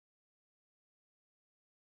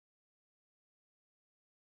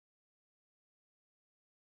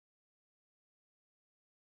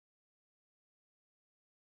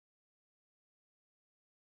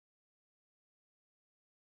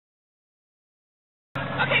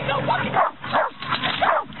Okay, go, walk it.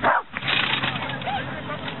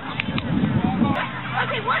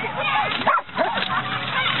 Okay, walk it.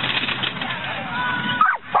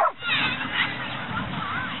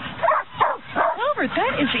 Clover,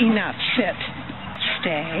 that is enough. Sit.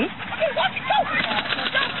 Stay. Okay, walk it, go.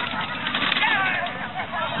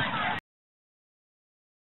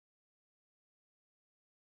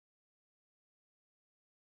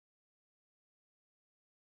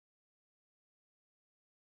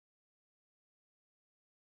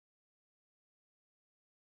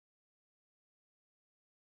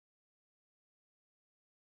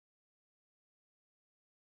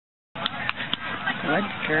 Good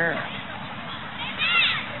girl.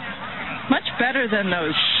 Much better than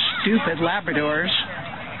those stupid Labradors.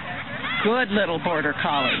 Good little border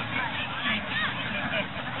collie.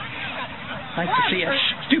 Like to see a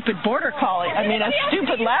stupid border collie. I mean, a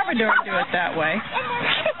stupid Labrador do it that way.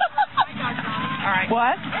 All right.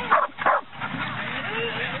 What?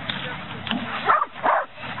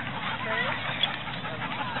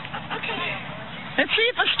 Let's see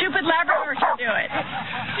if a stupid Labrador can do it.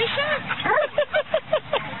 You should.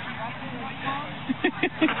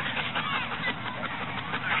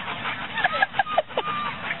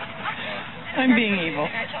 I'm being evil.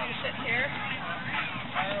 Can I tell you to sit here?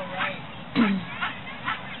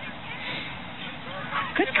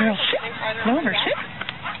 Good girl. Sit. Clover, sit.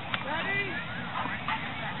 Ready?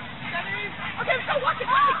 Okay, let's go. Walk it.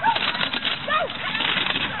 Go.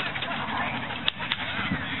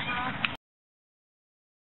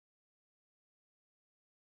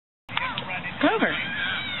 Clover.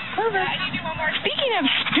 Clover. Speaking of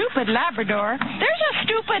stupid Labrador, there's a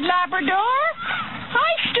stupid Labrador.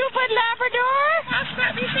 Hi, stupid Labrador.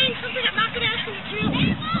 Let me say something I'm not going to ask you to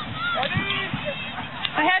do.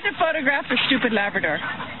 I had to photograph the stupid Labrador.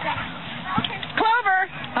 Clover.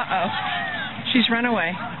 Uh-oh. She's run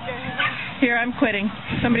away. Here, I'm quitting.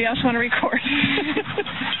 Somebody else want to record?